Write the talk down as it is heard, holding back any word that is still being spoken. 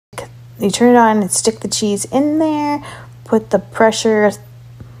you turn it on and stick the cheese in there, put the pressure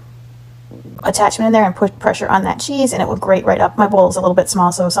attachment in there and put pressure on that cheese, and it will grate right up. My bowl is a little bit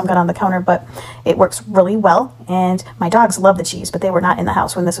small, so some got on the counter, but it works really well. And my dogs love the cheese, but they were not in the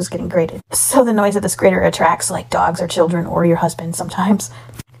house when this was getting grated. So the noise of this grater attracts like dogs or children or your husband sometimes.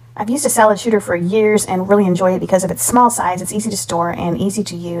 I've used a salad shooter for years and really enjoy it because of its small size. It's easy to store and easy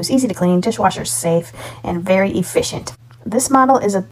to use, easy to clean, dishwasher safe, and very efficient. This model is a